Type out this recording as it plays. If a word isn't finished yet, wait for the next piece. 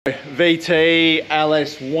VT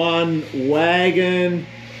LS1 wagon.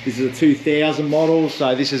 This is a 2000 model,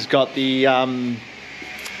 so this has got the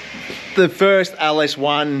first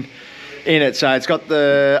LS1 in it. So it's got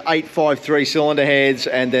the 853 cylinder heads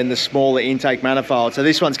and then the smaller intake manifold. So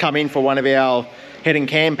this one's come in for one of our head and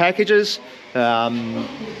cam packages, and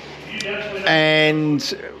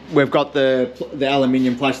we've got the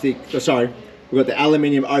aluminium plastic. Sorry, we've got the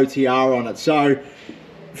aluminium OTR on it. So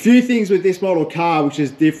a few things with this model car which is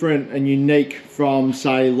different and unique from,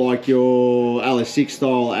 say, like your LS6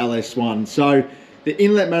 style LS1. So the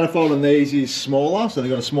inlet manifold on these is smaller, so they've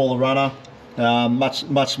got a smaller runner,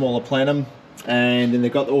 much smaller plenum, and then they've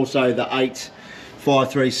got also the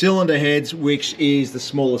 853 cylinder heads, which is the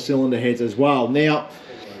smaller cylinder heads as well. Now,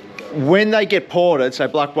 when they get ported, so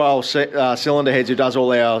Blackwell Cylinder Heads, who does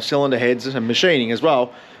all our cylinder heads and machining as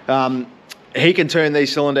well, he can turn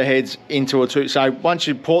these cylinder heads into a two. So once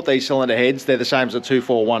you port these cylinder heads, they're the same as a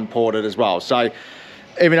 241 ported as well. So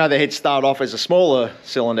even though the heads start off as a smaller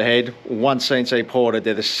cylinder head, once CNC ported,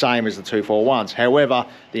 they're the same as the 241s. However,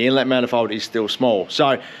 the inlet manifold is still small. So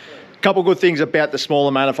a couple good things about the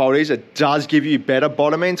smaller manifold is it does give you better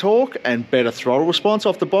bottom end torque and better throttle response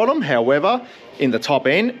off the bottom. However, in the top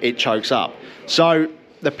end, it chokes up. So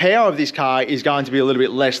the power of this car is going to be a little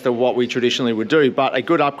bit less than what we traditionally would do, but a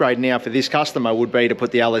good upgrade now for this customer would be to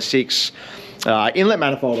put the LS6 inlet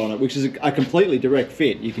manifold on it, which is a completely direct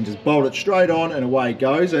fit. You can just bolt it straight on and away it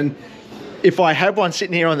goes. And if I have one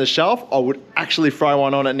sitting here on the shelf, I would actually throw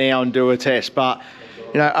one on it now and do a test. But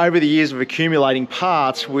you know, over the years of accumulating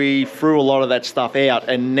parts, we threw a lot of that stuff out,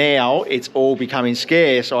 and now it's all becoming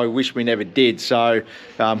scarce. I wish we never did. So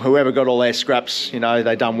whoever got all their scraps, you know,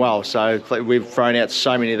 they done well. So we've thrown out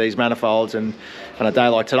so many of these manifolds, and on a day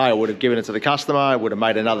like today, I would have given it to the customer. I would have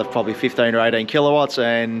made another probably 15 or 18 kilowatts,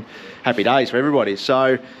 and happy days for everybody.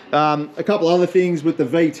 So a couple other things with the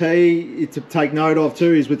VT to take note of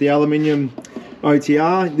too is with the aluminium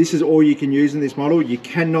OTR, this is all you can use in this model. You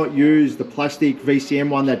cannot use the plastic VCM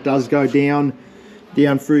one that does go down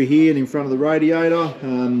through here and in front of the radiator.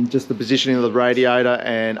 Just the positioning of the radiator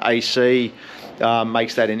and AC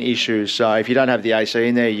makes that an issue. So if you don't have the AC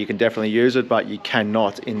in there, you can definitely use it, but you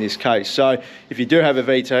cannot in this case. So if you do have a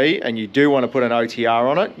VT and you do want to put an OTR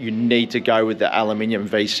on it, you need to go with the aluminium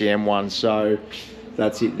VCM one. So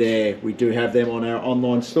that's it there. We do have them on our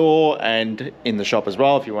online store and in the shop as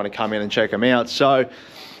well if you want to come in and check them out. So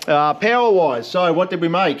power wise, so what did we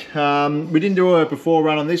make? We didn't do a before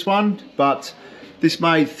run on this one, but this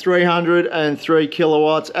made 303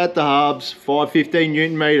 kilowatts at the hubs, 515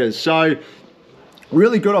 Newton meters. So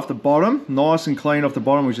really good off the bottom, nice and clean off the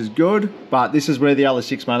bottom, which is good. But this is where the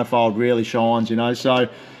LS6 manifold really shines, you know. So, you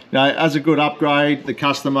know, as a good upgrade, the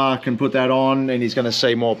customer can put that on and he's going to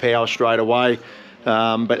see more power straight away.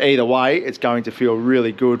 But either way, it's going to feel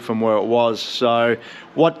really good from where it was. So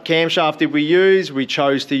what camshaft did we use? We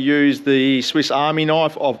chose to use the Swiss Army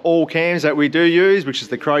knife of all cams that we do use, which is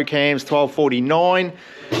the Crow Cams 1249,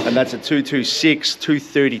 and that's a 226,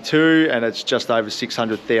 232, and it's just over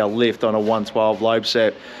 600 thou lift on a 112 lobe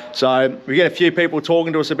set. So we get a few people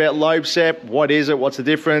talking to us about lobe set. What is it? What's the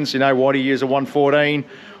difference? You know, why do you use a 114?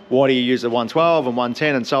 Why do you use a 112 and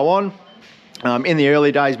 110 and so on? In the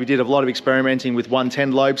early days, we did a lot of experimenting with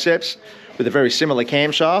 110 lobe sets with a very similar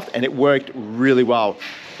camshaft, and it worked really well.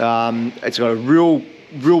 It's got a real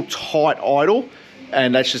tight idle,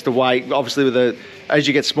 and that's just the way. Obviously, as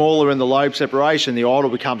you get smaller in the lobe separation, the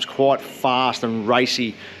idle becomes quite fast and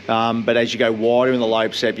racy. But as you go wider in the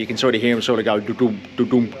lobe sep, you can sort of hear them sort of go do-dum,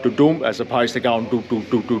 do-dum, do-dum, as opposed to going do-dum,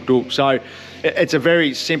 do-dum, do-dum. So it's a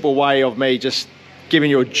very simple way of me just giving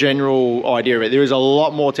you a general idea of it. There is a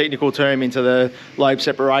lot more technical term into the lobe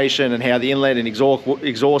separation and how the inlet and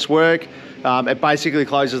exhaust work. It basically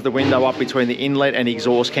closes the window up between the inlet and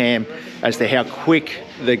exhaust cam as to how quick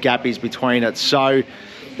the gap is between it. So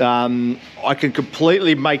I can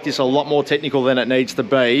completely make this a lot more technical than it needs to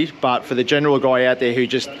be, but for the general guy out there who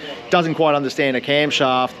just doesn't quite understand a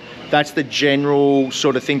camshaft, that's the general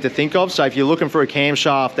sort of thing to think of. So if you're looking for a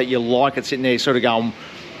camshaft that you like, it's sitting there sort of going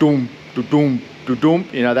doom, doom, doom,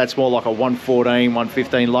 you know, that's more like a 114,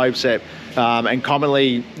 115 lobe set. And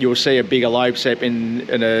commonly you'll see a bigger lobe set in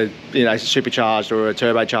a, you know, supercharged or a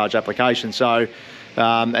turbocharged application. So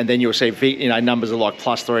and then you'll see, you know, numbers are like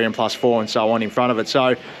 +3 and +4 and so on in front of it.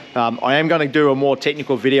 So I am going to do a more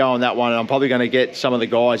technical video on that one, and I'm probably going to get some of the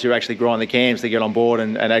guys who actually grind the cams to get on board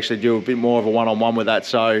and actually do a bit more of a one-on-one with that.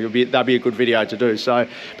 So that'll be a good video to do. So,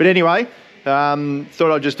 but anyway,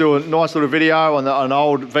 thought I'd just do a nice little video on an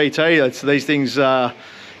old VT. It's these things,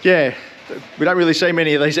 yeah, we don't really see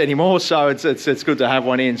many of these anymore, so it's good to have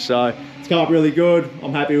one in. So it's come up really good.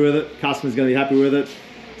 I'm happy with it. Customer's going to be happy with it.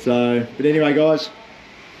 So, but anyway guys,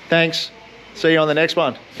 thanks. See you on the next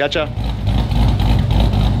one. Catch ya.